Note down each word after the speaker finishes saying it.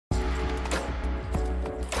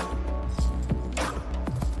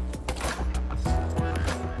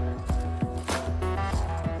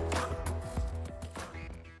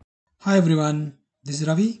Hi everyone, this is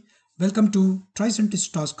Ravi. Welcome to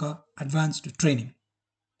TRICENTIS Tosca Advanced Training.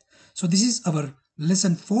 So this is our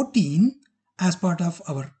lesson 14 as part of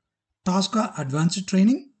our Tosca Advanced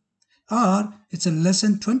Training, or it's a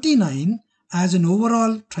lesson 29 as an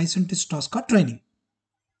overall TRICENTIS Tosca training.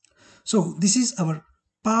 So this is our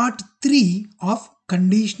part 3 of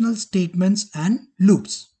conditional statements and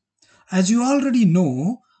loops. As you already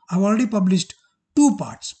know, I've already published two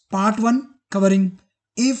parts. Part 1 covering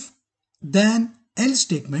if, then, else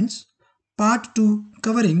statements. Part 2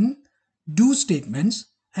 covering do statements.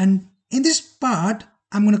 And in this part,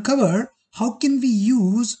 I'm going to cover how can we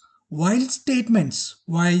use while statements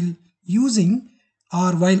while using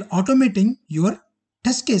or while automating your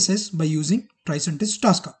test cases by using TRICENTIS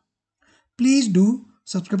Tosca. Please do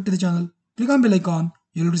subscribe to the channel, click on bell icon,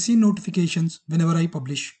 you'll receive notifications whenever I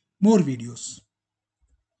publish more videos.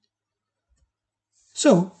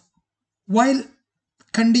 So, while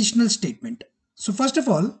conditional statement. So first of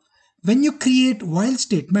all, when you create while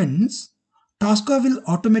statements, Tosca will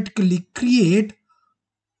automatically create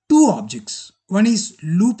two objects. One is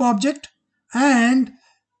loop object and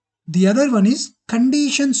the other one is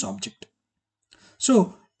conditions object.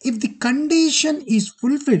 So if the condition is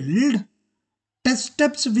fulfilled, test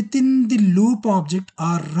steps within the loop object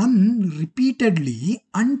are run repeatedly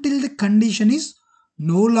until the condition is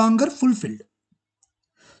no longer fulfilled.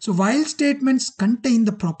 So while statements contain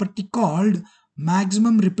the property called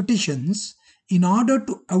maximum repetitions in order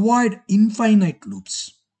to avoid infinite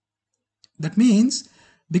loops. That means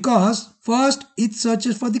because first it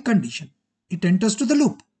searches for the condition, it enters to the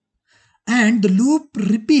loop, and the loop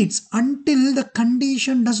repeats until the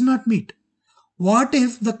condition does not meet. What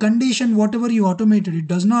if the condition, whatever you automated, it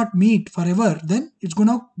does not meet forever? Then it's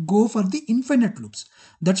gonna go for the infinite loops.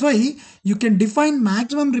 That's why you can define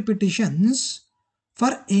maximum repetitions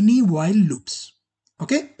for any while loops.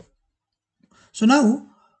 Okay. So now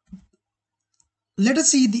let us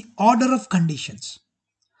see the order of conditions.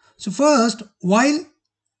 So first while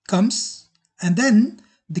comes and then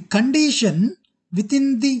the condition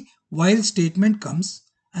within the while statement comes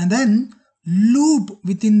and then loop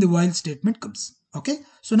within the while statement comes. Okay,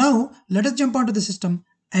 so now let us jump onto the system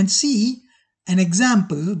and see an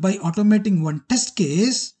example by automating one test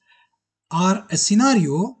case or a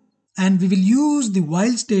scenario, and we will use the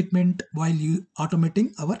while statement while you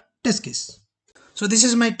automating our test case. So this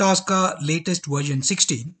is my Tosca latest version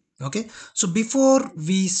 16. Okay, so before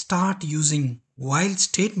we start using while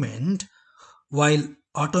statement while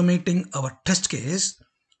automating our test case,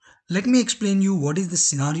 let me explain you what is the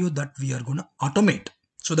scenario that we are going to automate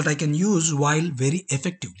so that I can use while very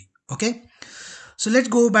effectively. Okay, so let's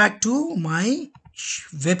go back to my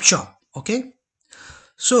web shop. Okay,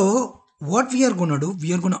 so what we are going to do,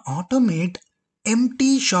 we are going to automate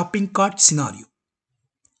empty shopping cart scenario.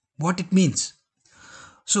 What it means,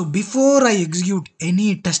 so before I execute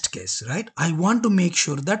any test case, right, I want to make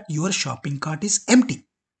sure that your shopping cart is empty.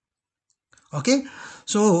 Okay,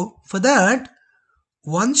 so for that,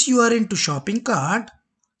 once you are into shopping cart,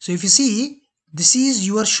 so if you see, this is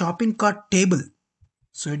your shopping cart table.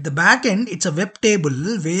 So at the back end, it's a web table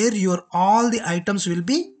where your all the items will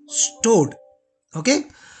be stored. Okay,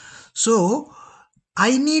 so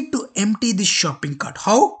I need to empty this shopping cart.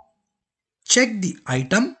 How? Check the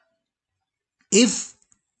item. If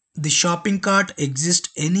the shopping cart exists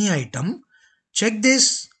any item, check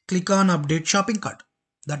this, click on update shopping cart.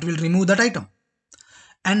 That will remove that item.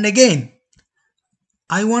 And again,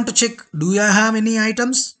 I want to check, do I have any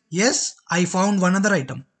items? Yes, I found one other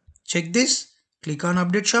item. Check this, click on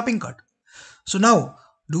update shopping cart. So now,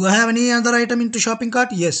 do I have any other item into shopping cart?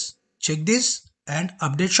 Yes, check this and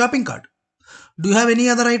update shopping cart. Do you have any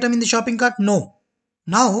other item in the shopping cart? No.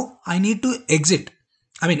 Now I need to exit.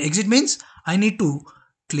 Exit means I need to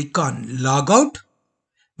click on log out,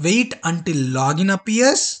 wait until login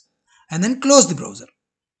appears, and then close the browser.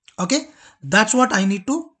 Okay, that's what I need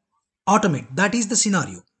to automate. That is the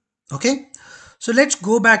scenario. Okay, so let's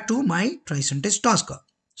go back to my TRICENTIS Tosca.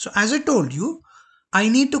 So as I told you, I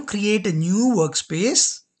need to create a new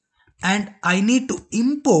workspace and I need to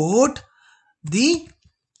import the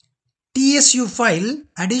TSU file,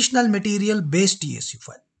 additional material based TSU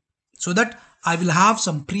file, so that I will have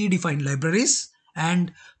some predefined libraries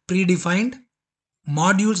and predefined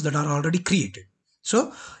modules that are already created.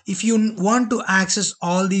 So if you want to access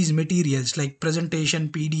all these materials like presentation,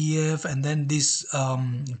 PDF, and then these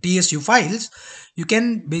TSU files, you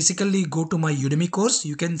can basically go to my Udemy course.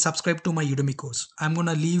 You can subscribe to my Udemy course. I'm going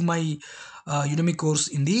to leave my Udemy course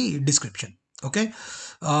in the description. Okay,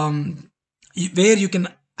 where you can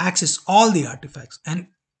access all the artifacts, and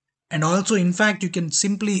And also, in fact, you can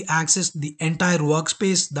simply access the entire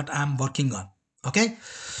workspace that I'm working on. Okay,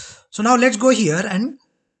 so now let's go here and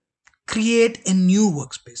create a new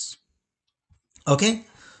workspace. Okay,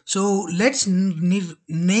 so let's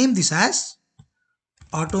name this as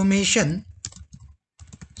automation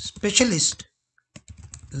specialist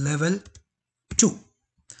level 2,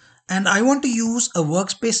 and I want to use a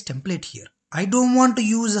workspace template here. I don't want to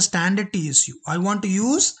use a standard TSU. I want to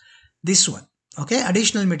use this one. Okay,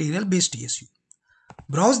 additional material based TSU.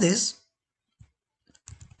 Browse this,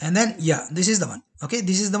 and then yeah, this is the one. Okay,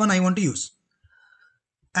 this is the one I want to use,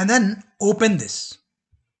 and then open this.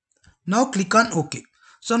 Now click on OK.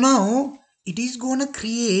 So now it is gonna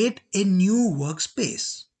create a new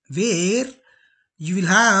workspace where you will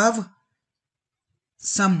have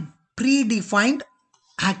some predefined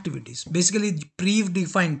activities, basically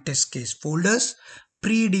predefined test case folders,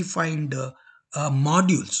 predefined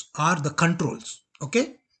modules are the controls,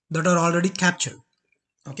 okay, that are already captured.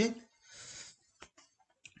 Okay,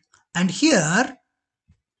 and here,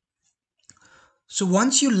 so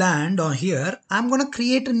once you land on here, I'm going to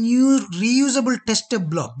create a new reusable test step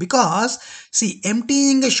block, because see,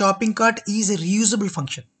 emptying a shopping cart is a reusable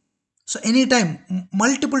function. So anytime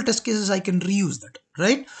multiple test cases, I can reuse that,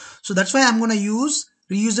 right? So that's why I'm going to use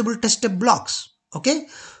reusable test step blocks. Okay,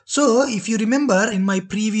 so if you remember in my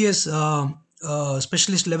previous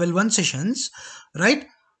specialist level 1 sessions, right,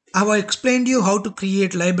 I have explained you how to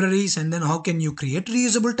create libraries and then how can you create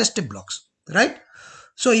reusable test step blocks, right?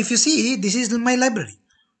 So if you see, this is my library.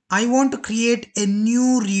 I want to create a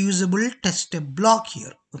new reusable test step block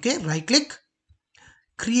here. Okay, right click,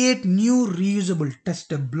 create new reusable test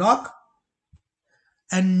step block,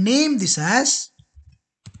 and name this as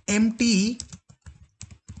empty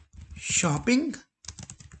shopping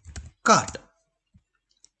cart.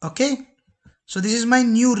 Okay, so this is my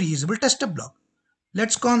new reusable test step block.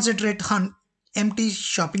 Let's concentrate on empty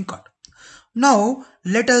shopping cart. Now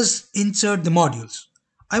let us insert the modules.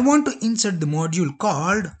 I want to insert the module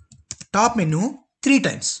called top menu 3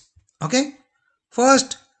 times. Okay,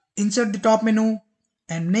 first insert the top menu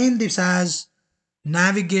and name this as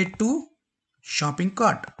navigate to shopping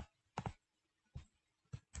cart.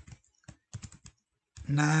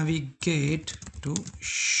 Navigate to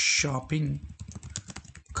shopping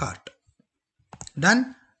cart.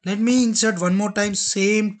 Done. Let me insert one more time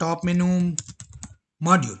same top menu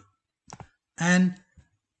module and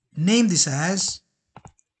name this as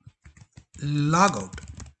logout,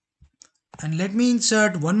 and let me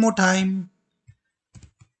insert one more time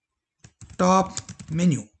top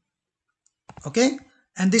menu. Okay,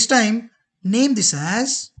 and this time name this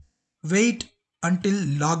as wait until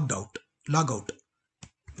logout.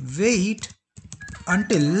 Wait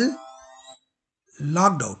until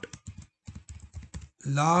logged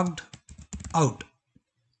out.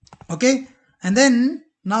 Okay, and then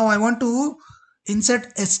now I want to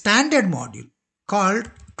insert a standard module called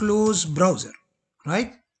close browser,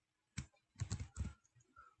 right?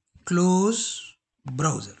 Close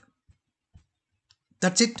browser.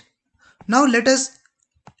 That's it. Now let us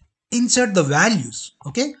insert the values.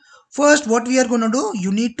 Okay, first what we are going to do,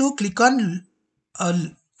 you need to click on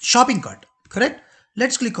a shopping cart, correct?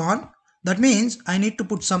 Let's click on, that means I need to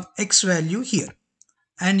put some X value here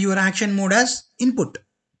and your action mode as input,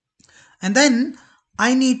 and then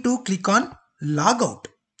I need to click on logout.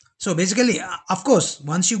 So basically, of course,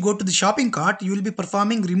 once you go to the shopping cart, you will be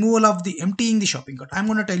performing removal of the emptying the shopping cart. I'm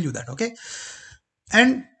going to tell you that. Okay,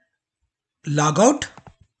 and logout.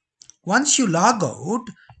 Once you log out,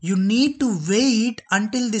 you need to wait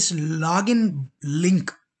until this login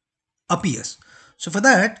link appears. So for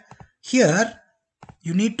that, here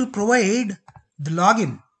you need to provide the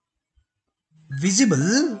login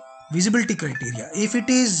visibility criteria. If it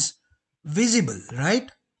is visible,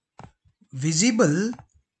 right, visible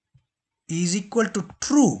is equal to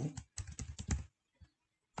true,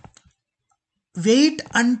 wait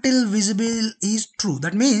until visible is true.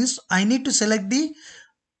 That means I need to select the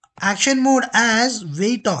action mode as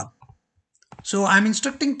wait on. So I'm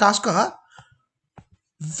instructing Tosca,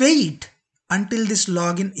 wait until this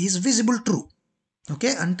login is visible true.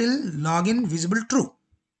 Okay, until login visible true,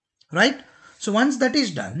 right? So once that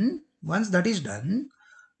is done,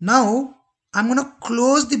 now I'm going to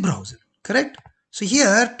close the browser, correct? So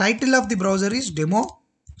here title of the browser is demo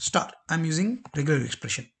star. I'm using regular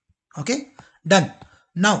expression. Okay, done.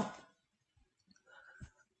 Now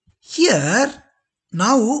here,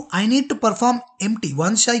 now I need to perform empty.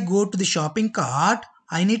 Once I go to the shopping cart,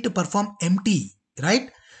 I need to perform empty,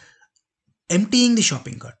 right? Emptying the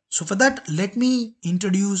shopping cart. So for that, let me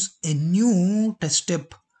introduce a new test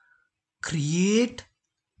step, create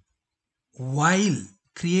while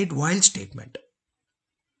create while statement.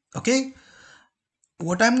 Okay,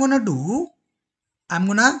 what I'm gonna do,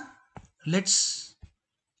 let's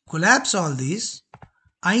collapse all these.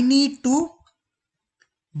 I need to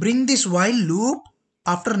bring this while loop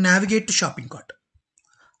after navigate to shopping cart.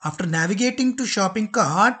 After navigating to shopping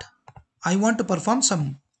cart, I want to perform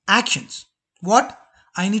some actions. What?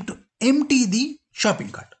 I need to empty the shopping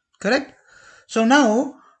cart. Correct? So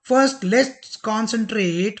now, first let's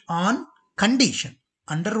concentrate on condition.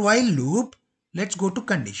 Under while loop, let's go to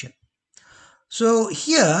condition. So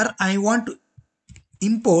here I want to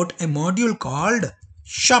import a module called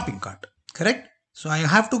shopping cart. Correct? So I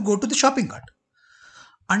have to go to the shopping cart.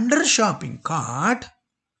 Under shopping cart,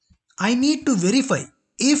 I need to verify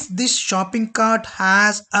if this shopping cart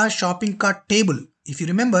has a shopping cart table. If you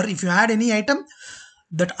remember, if you add any item,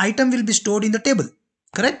 that item will be stored in the table.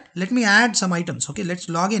 Correct? Let me add some items. Okay, let's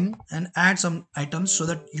log in and add some items so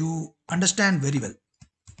that you understand very well.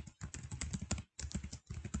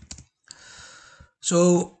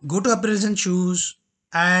 So go to apparels and shoes,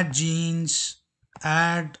 add jeans,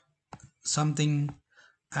 add something,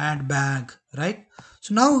 add bag, right?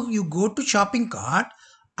 So now you go to shopping cart.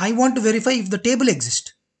 I want to verify if the table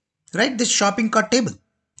exists, right? This shopping cart table,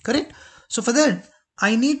 correct? So for that,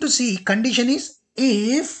 I need to see condition is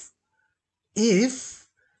if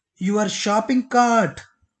your shopping cart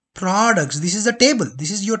products, this is a table, this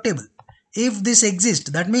is your table. If this exists,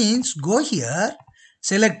 that means go here,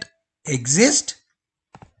 select exist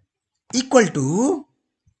equal to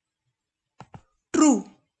true,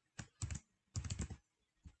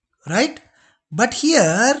 right? But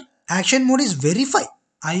here action mode is verify.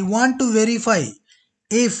 I want to verify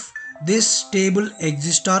if this table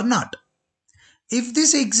exists or not. If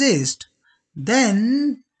this exists,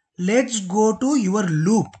 then let's go to your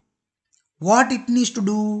loop. What it needs to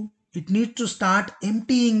do? It needs to start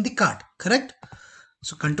emptying the cart, correct?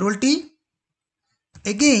 So Control T,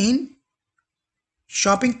 again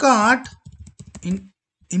shopping cart,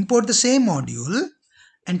 import the same module,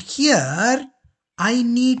 and here I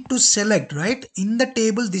need to select, right? In the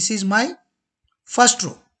table, this is my first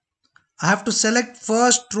row. I have to select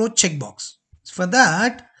first row checkbox. For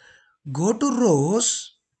that, go to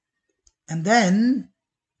rows and then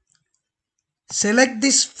select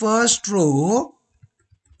this first row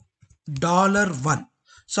 $1.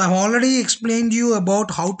 So I've already explained you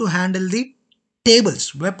about how to handle the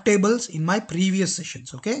tables, web tables in my previous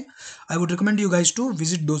sessions. Okay, I would recommend you guys to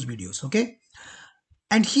visit those videos. Okay,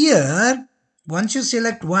 and here once you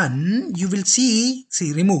select one, you will see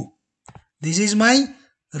remove. This is my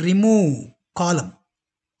remove column,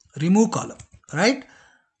 right?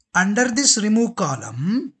 Under this remove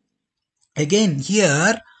column, again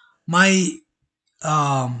here my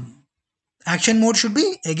action mode should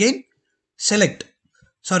be again select.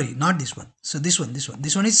 Sorry, not this one. So this one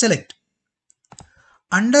is select.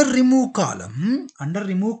 Under remove column,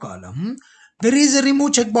 there is a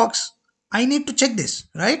remove checkbox. I need to check this,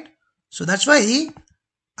 right? So that's why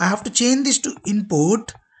I have to change this to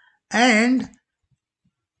input, and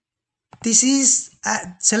this is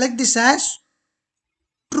select this as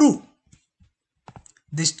true.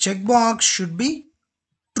 This checkbox should be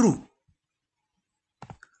true.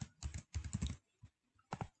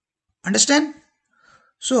 Understand?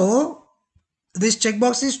 So this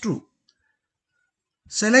checkbox is true.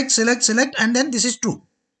 Select, and then this is true.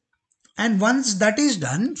 And once that is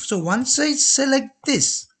done, so once I select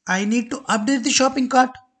this, I need to update the shopping cart.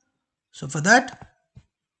 So for that,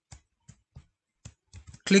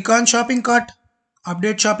 click on shopping cart,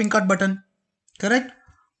 update shopping cart button, correct?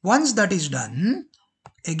 Once that is done,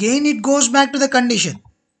 again it goes back to the condition.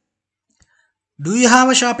 Do you have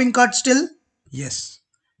a shopping cart still? Yes.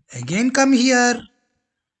 Again come here.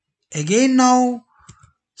 Again now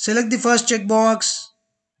select the first checkbox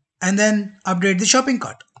and then update the shopping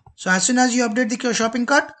cart. So as soon as you update the shopping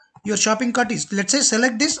cart, your shopping cart is, let's say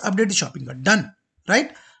select this, update the shopping cart, done,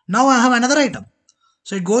 right? Now I have another item.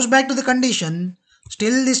 So it goes back to the condition,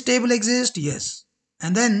 still this table exists, yes.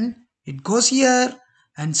 And then it goes here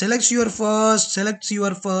and selects your first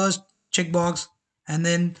checkbox and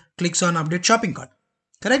then clicks on update shopping cart,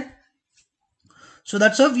 correct? So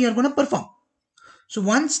that's how we are going to perform. So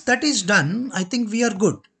once that is done, I think we are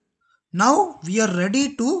good. Now we are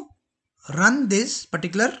ready to run this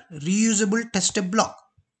particular reusable TestStep block,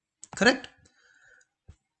 correct?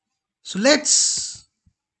 So let's,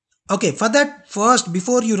 okay, for that first,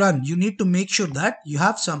 before you run, you need to make sure that you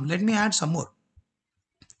have some, let me add some more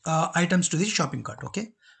items to the shopping cart.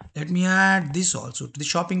 Okay, let me add this also to the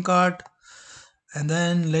shopping cart, and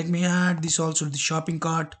then let me add this also to the shopping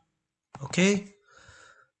cart. Okay,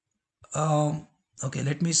 okay,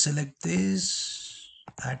 let me select this.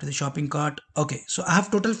 add to the shopping cart. Okay, so I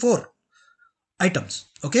have total 4 items.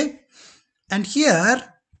 Okay, and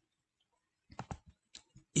here,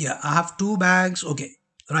 yeah, I have 2 bags. Okay,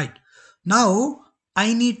 right. Now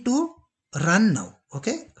I need to run now.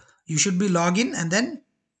 Okay, you should be login, and then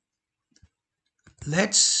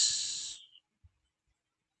let's,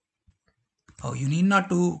 oh, you need not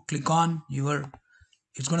to click on your,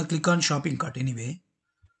 it's going to click on shopping cart anyway.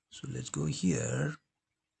 So let's go here.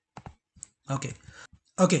 Okay,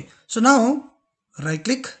 okay, so now right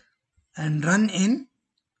click and run in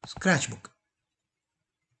Scratchbook.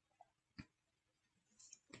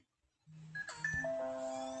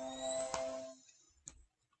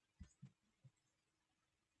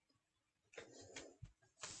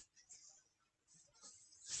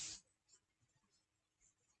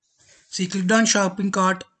 See, clicked on shopping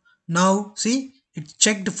cart. Now see, it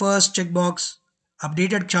checked first checkbox,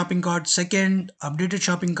 updated shopping cart, second updated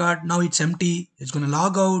shopping cart. Now it's empty. It's going to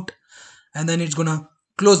log out, and then it's going to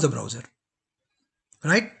close the browser.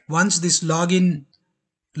 Right? Once this login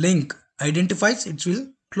link identifies, it will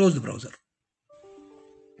close the browser.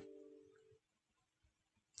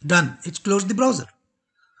 Done. It's closed the browser.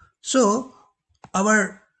 So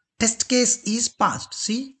our test case is passed.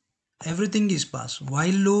 See, everything is passed. While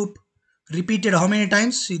loop repeated how many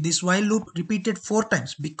times? See, this while loop repeated 4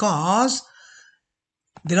 times because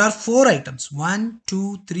there are 4 items. 1,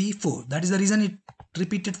 2, 3, 4. That is the reason it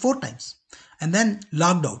repeated 4 times. And then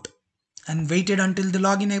logged out and waited until the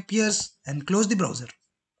login appears and closed the browser.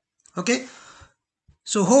 Okay.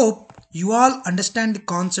 So hope you all understand the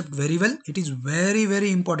concept very well. It is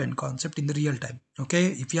very important concept in the real time.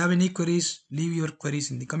 Okay. If you have any queries, leave your queries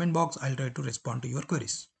in the comment box. I'll try to respond to your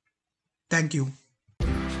queries. Thank you.